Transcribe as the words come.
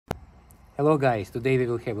Hello guys, today we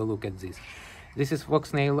will have a look at this. This is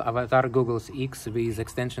Walksnail Avatar Goggles X with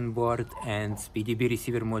extension board and SpeedyBee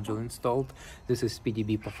receiver module installed. This is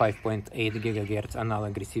SpeedyBee 5.8 GHz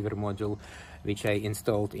analog receiver module which I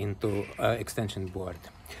installed into extension board.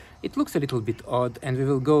 It looks a little bit odd and we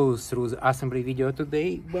will go through the assembly video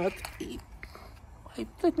today, but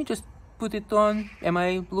let me just put it on. Am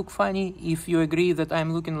I look funny? If you agree that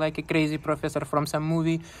I'm looking like a crazy professor from some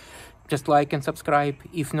movie, just like and subscribe.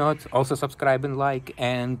 If not, also subscribe and like,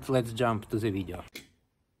 and let's jump to the video.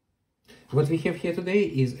 What we have here today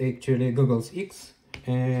is actually Goggles X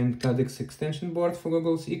and Cadex extension board for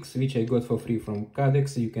Goggles X, which I got for free from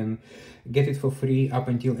Cadex. You can get it for free up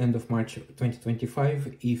until end of March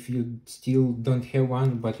 2025. If you still don't have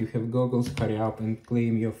one, but you have goggles, hurry up and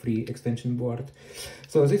claim your free extension board.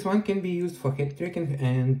 So this one can be used for head tracking,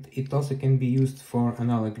 and it also can be used for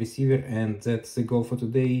analog receiver, and that's the goal for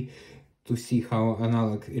today, to see how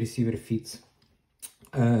analog receiver fits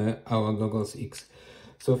our Goggles X.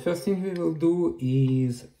 So first thing we will do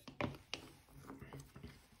is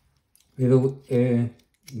we will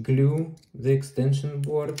glue the extension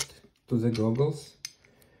board to the goggles.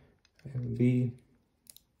 Be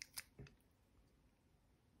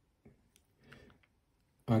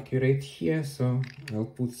accurate here, so I'll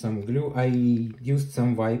put some glue. I used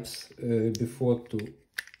some wipes before to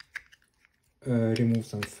remove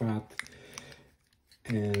some fat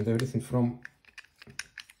and everything from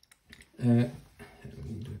do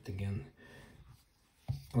it again.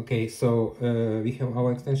 Okay, so we have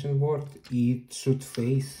our extension board. It should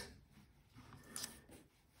face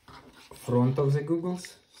front of the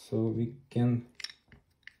goggles, so we can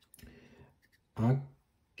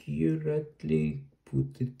accurately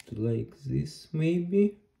put it like this,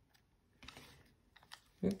 maybe.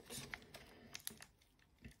 It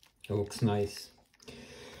looks nice.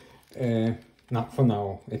 Not for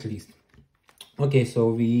now, at least. Okay,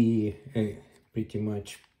 so we pretty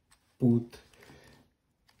much put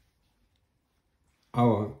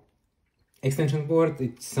our extension board.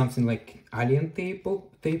 It's something like alien tape,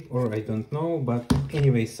 or I don't know, but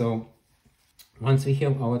anyway, so once we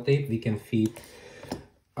have our tape, we can fit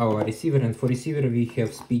our receiver, and for receiver we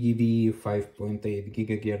have SpeedyBee 5.8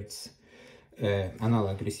 GHz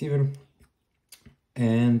analog receiver,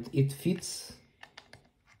 and it fits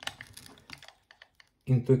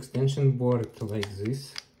into extension board like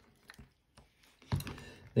this.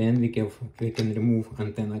 Then we can remove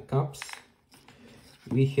antenna caps.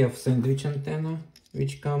 We have sandwich antenna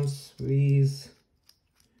which comes with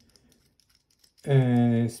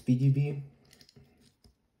SpeedyBee.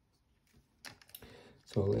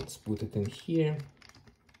 So let's put it in here.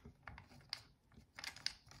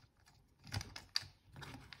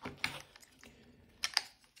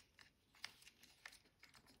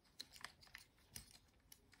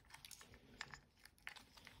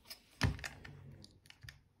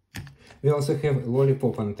 We also have a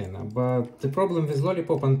lollipop antenna, but the problem with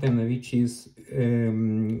lollipop antenna, which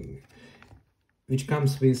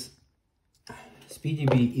comes with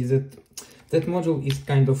SpeedyBee, is that module is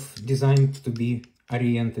kind of designed to be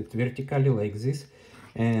oriented vertically like this,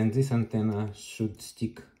 and this antenna should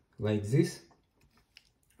stick like this,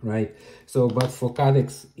 right? So, but for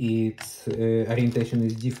Cadex, its orientation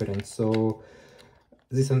is different. So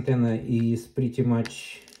this antenna is pretty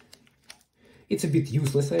much, it's a bit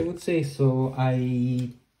useless, I would say. So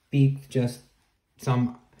I picked just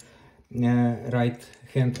some right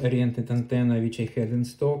hand oriented antenna which I had in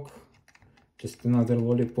stock, just another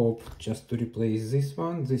lollipop, just to replace this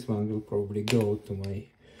one. This one will probably go to my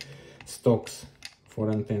stocks for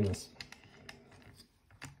antennas.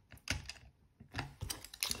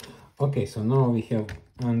 Okay, so now we have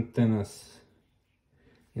antennas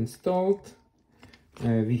installed.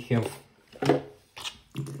 We have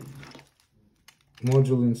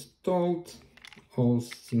module installed. All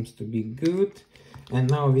seems to be good, and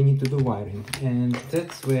now we need to do wiring, and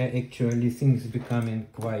that's where actually things becoming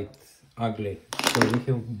quite ugly. So we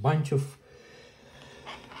have bunch of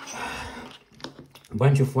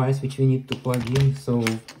wires which we need to plug in. So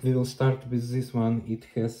we will start with this one. It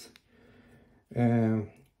has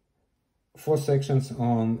 4 sections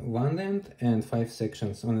on one end and 5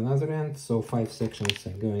 sections on another end. So 5 sections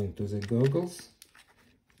are going to the goggles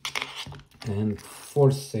and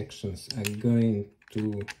 4 sections are going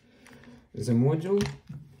to the module.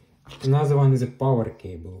 Another one is a power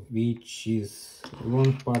cable, which is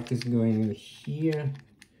long part is going in here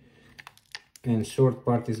and short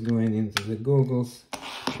part is going into the goggles,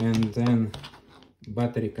 and then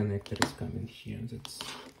battery connector is coming here.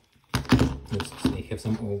 I have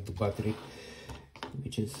some old battery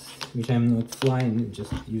which I'm not flying,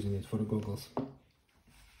 just using it for goggles.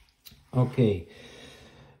 Okay,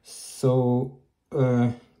 so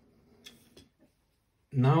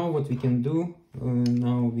now what we can do,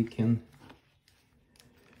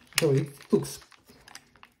 so it looks,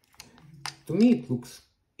 to me it looks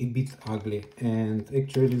a bit ugly, and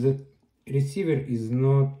actually the receiver is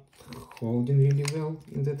not holding really well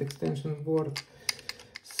in that extension board,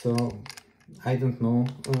 so I don't know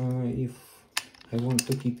if I want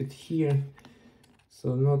to keep it here.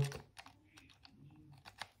 So not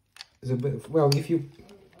the well, if you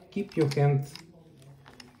keep your hand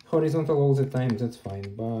horizontal all the time, that's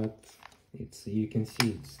fine, but it's, you can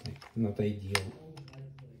see it's like not ideal.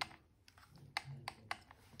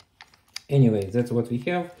 Anyway, that's what we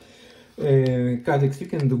have. Cadex, you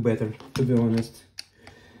can do better, to be honest.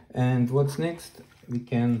 And what's next? We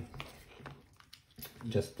can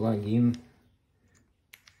just plug in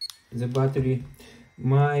the battery.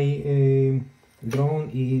 My drone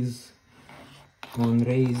is on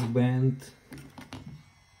race band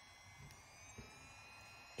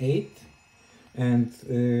 8, and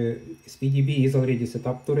SpeedyBee is already set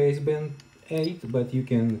up to race band 8, but you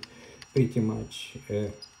can pretty much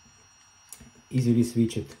easily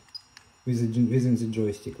switch it within the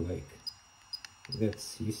joystick, like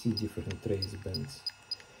that's, you see different race bands.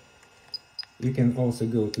 You can also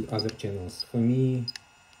go to other channels. For me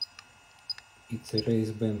it's a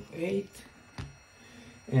race band 8,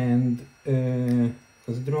 and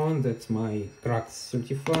for the drone, that's my Crux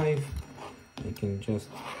 35. I can just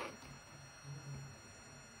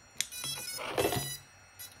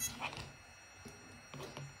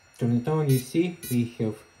turn it on. You see we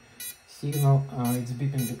have signal. It's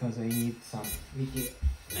beeping because I need some video.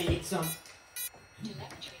 I need some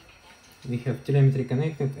telemetry. We have telemetry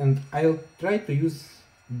connected, and I'll try to use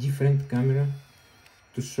different camera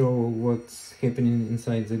to show what's happening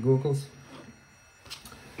inside the goggles.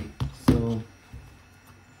 So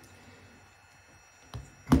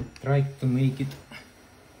I'll try to make it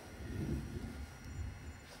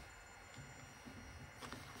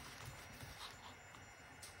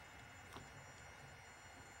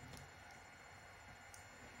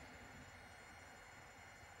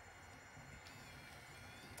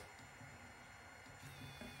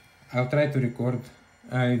I'll try to record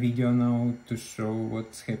a video now to show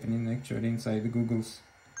what's happening actually inside the goggles.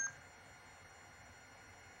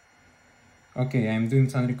 Okay, I'm doing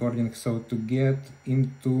some recording. So to get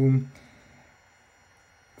into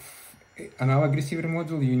analog receiver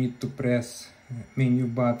module, you need to press menu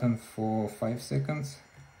button for 5 seconds.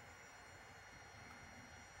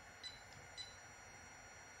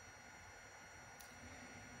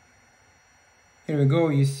 Here we go.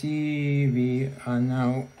 You see we are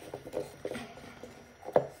now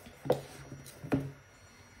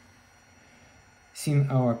seeing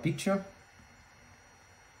our picture,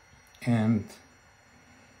 and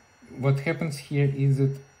what happens here is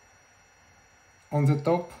that on the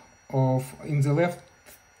top of, in the left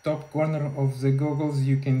top corner of the goggles,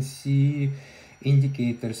 you can see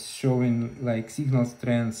indicators showing like signal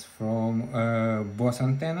strengths from both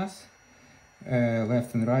antennas,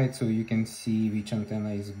 left and right, so you can see which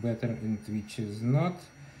antenna is better and which is not.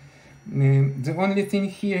 The only thing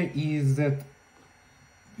here is that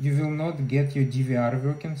you will not get your DVR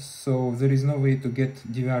working, so there is no way to get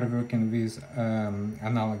DVR working with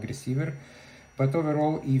analog receiver. But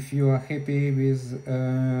overall, if you are happy with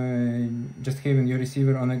just having your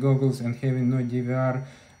receiver on the goggles and having no DVR,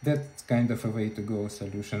 that's kind of a way to go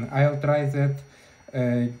solution. I'll try that,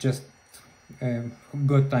 just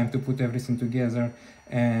got time to put everything together,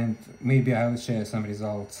 and maybe I'll share some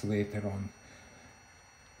results later on.